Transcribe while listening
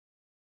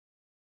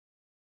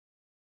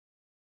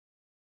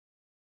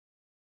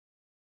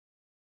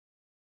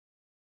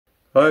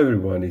Hi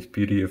everyone, it's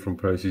Peter here from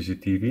Pro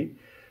CCTV.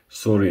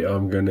 Sorry,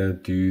 I'm gonna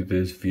do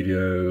this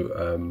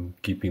video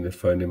keeping the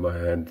phone in my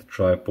hand. The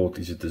tripod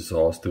is a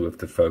disaster with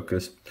the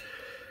focus.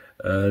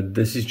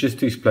 This is just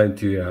to explain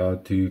to you how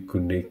to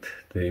connect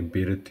the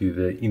embedded to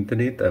the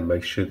internet and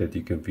make sure that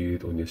you can view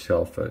it on your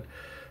cell phone.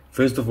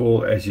 First of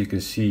all, as you can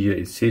see here,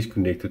 it says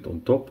connected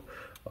on top.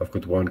 I've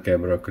got one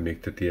camera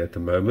connected here at the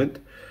moment.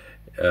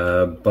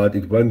 But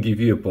it won't give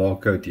you a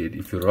barcode yet.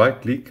 If you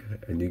right click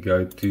and you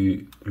go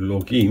to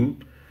log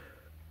in,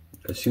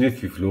 as soon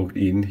as you've logged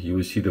in, you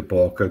will see the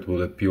barcode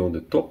will appear on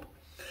the top,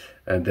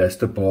 and that's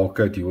the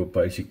barcode you will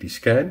basically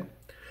scan.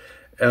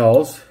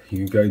 Else, you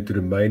can go into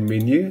the main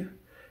menu,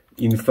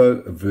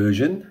 info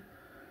version.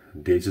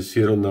 There's a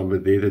serial number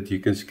there that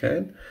you can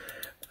scan,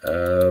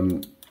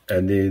 and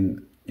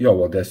then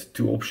that's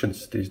two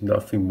options. There's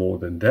nothing more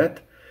than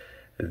that.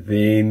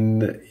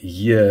 Then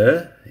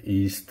here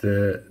is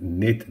the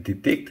net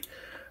detect.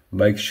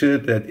 Make sure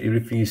that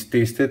everything is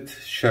tested,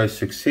 shows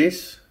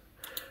success.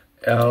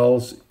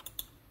 Else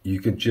you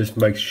can just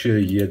make sure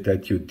here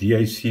that your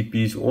DHCP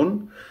is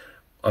on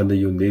under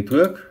your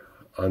network.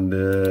 Let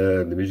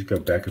me just go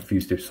back a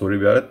few steps, sorry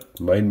about it.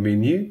 Main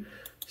menu,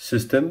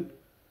 system,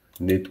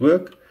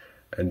 network,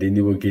 and then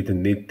you will get a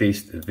net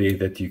test there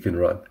that you can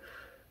run.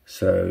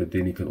 So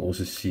then you can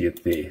also see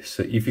it there.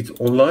 So if it's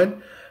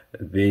online,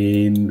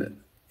 then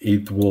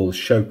it will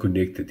show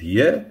connected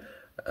here.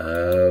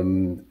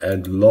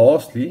 And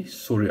lastly,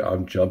 sorry,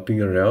 I'm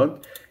jumping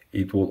around.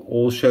 It will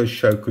also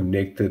show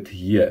connected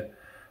here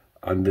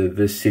under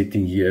this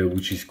setting here,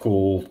 which is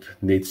called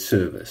net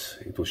service.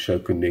 It will show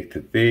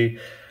connected there.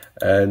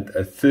 And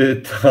a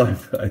third time,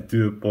 I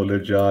do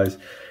apologize,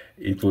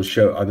 it will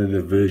show under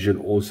the version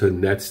also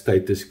NAT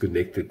status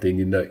connected. Then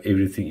you know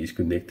everything is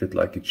connected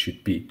like it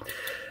should be.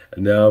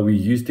 Now we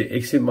use the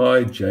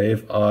XMeye,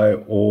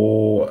 JFeye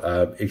or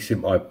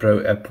XMeye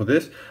Pro app for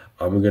this.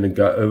 I'm going to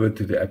go over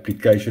to the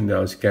application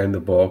now, scan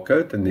the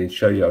barcode, and then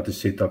show you how to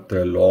set up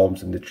the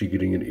alarms and the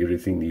triggering and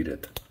everything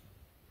needed.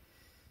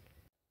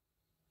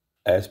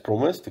 As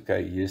promised,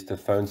 okay, here's the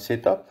phone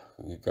setup.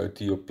 You go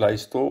to your Play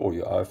Store or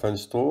your iPhone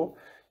store.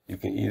 You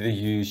can either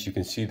use, you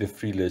can see the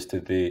free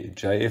listed there,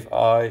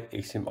 JFeye,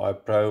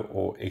 XMeye Pro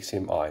or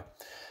XMeye.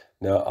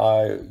 Now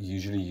I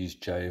usually use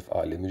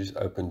JFeye. Let me just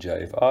open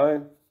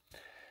JFeye.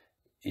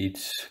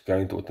 It's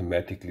going to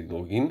automatically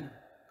log in.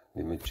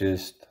 Let me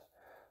just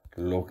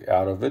log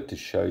out of it to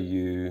show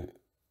you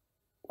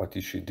what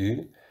you should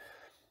do.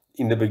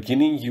 In the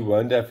beginning, you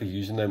won't have a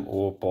username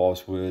or a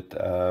password.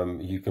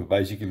 You can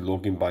basically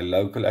log in by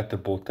local at the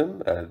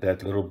bottom,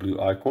 that little blue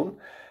icon,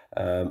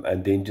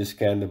 and then just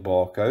scan the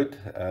barcode,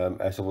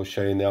 as I will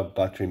show you now.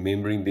 But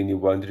remembering, then you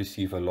won't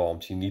receive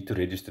alarms. You need to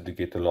register to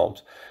get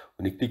alarms.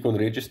 When you click on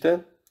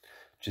register,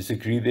 just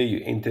agree there,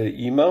 you enter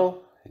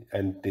email,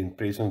 and then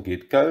press on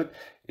get code.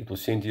 It will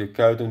send you a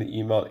code on the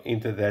email,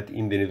 enter that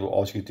in, then it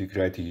will ask you to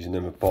create a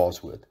username and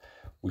password,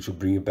 which will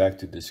bring you back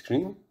to the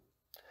screen.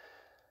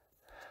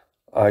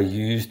 I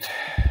used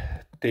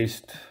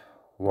test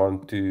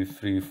 1 2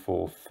 3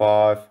 4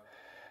 5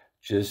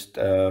 just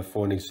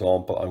for an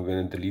example. I'm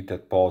going to delete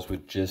that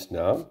password just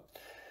now.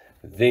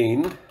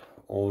 Then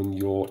on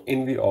your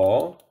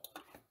NVR,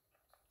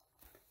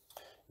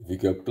 if you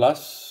go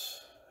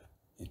plus,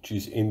 you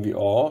choose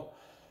NVR,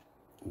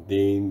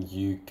 then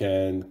you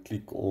can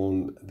click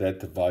on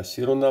that device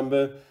serial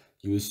number.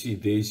 You will see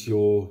there's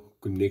your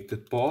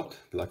connected part,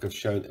 like I've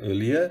shown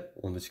earlier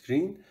on the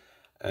screen.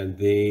 And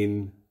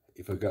then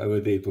if I go over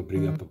there, it will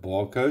bring up a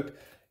barcode.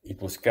 It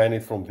will scan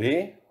it from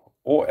there,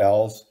 or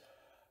else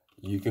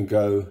you can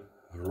go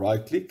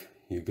right click,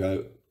 you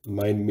go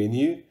main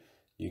menu,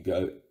 you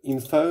go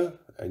info,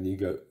 and you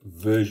go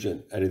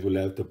version, and it will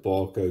have the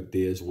barcode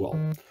there as well.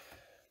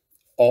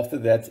 After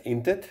that's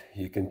entered,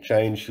 you can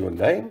change your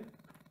name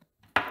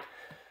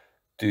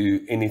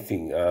to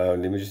anything. Let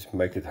me just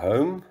make it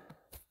home,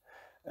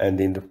 and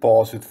then the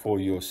password for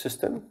your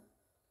system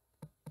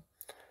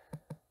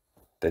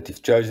that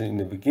you've chosen in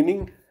the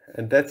beginning,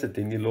 and that's it.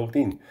 Then you logged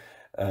in.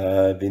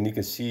 Then you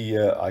can see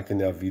here, I can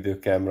have video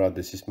camera.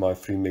 This is my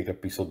 3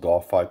 megapixel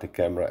dark fighter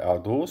camera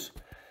outdoors.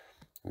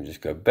 Let me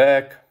just go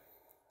back,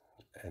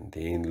 and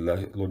then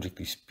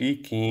logically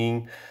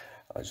speaking,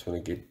 I just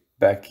want to get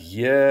back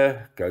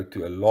here, go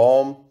to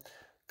alarm,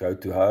 go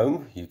to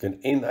home. You can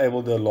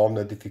enable the alarm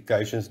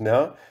notifications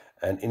now,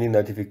 and any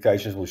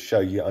notifications will show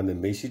you under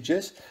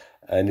messages,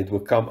 and it will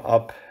come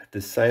up the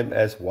same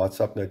as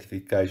WhatsApp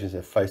notifications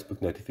and Facebook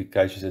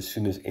notifications as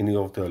soon as any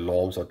of the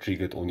alarms are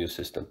triggered on your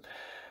system.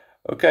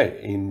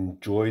 Okay,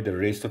 enjoy the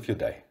rest of your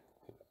day.